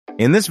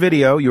In this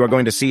video, you are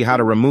going to see how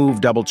to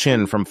remove double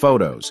chin from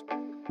photos.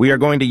 We are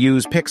going to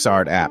use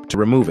PicsArt app to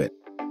remove it.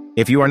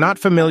 If you are not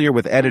familiar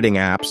with editing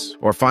apps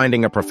or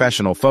finding a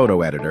professional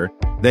photo editor,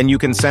 then you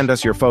can send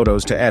us your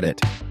photos to edit.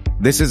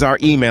 This is our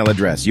email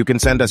address. You can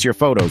send us your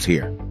photos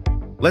here.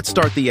 Let's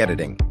start the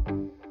editing.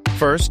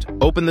 First,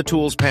 open the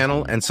Tools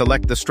panel and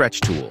select the Stretch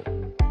tool.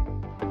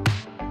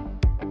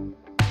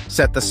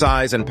 Set the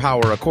size and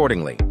power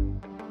accordingly.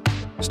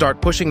 Start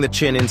pushing the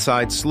chin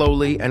inside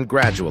slowly and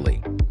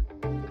gradually.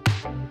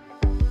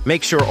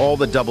 Make sure all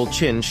the double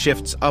chin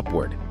shifts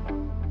upward.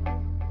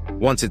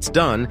 Once it's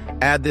done,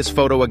 add this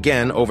photo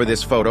again over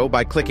this photo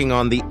by clicking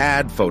on the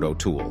Add Photo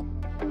tool.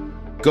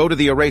 Go to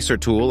the Eraser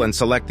tool and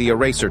select the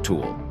Eraser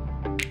tool.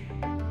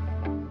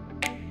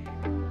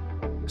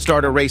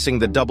 Start erasing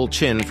the double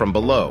chin from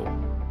below.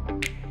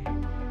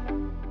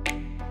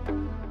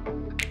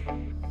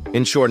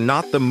 Ensure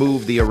not to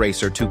move the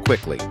eraser too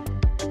quickly.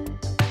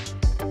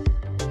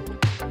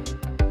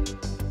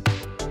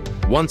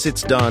 Once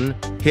it's done,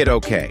 hit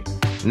OK.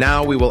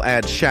 Now we will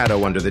add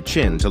shadow under the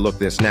chin to look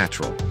this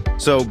natural.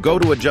 So go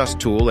to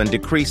Adjust tool and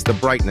decrease the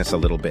brightness a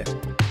little bit.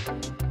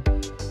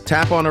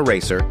 Tap on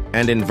Eraser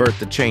and invert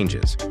the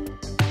changes.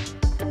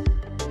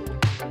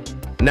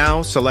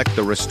 Now select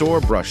the Restore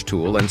Brush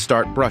tool and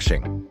start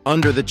brushing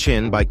under the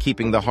chin by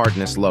keeping the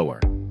hardness lower.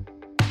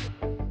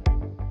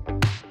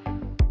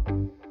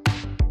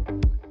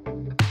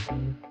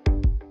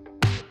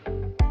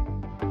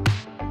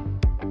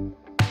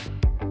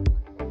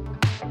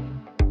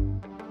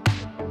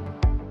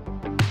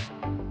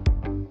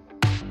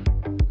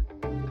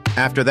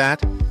 After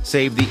that,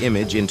 save the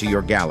image into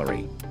your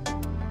gallery.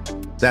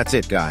 That's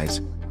it, guys.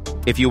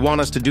 If you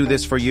want us to do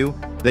this for you,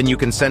 then you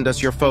can send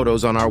us your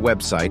photos on our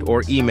website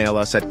or email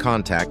us at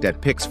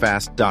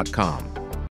contact@picsfast.com.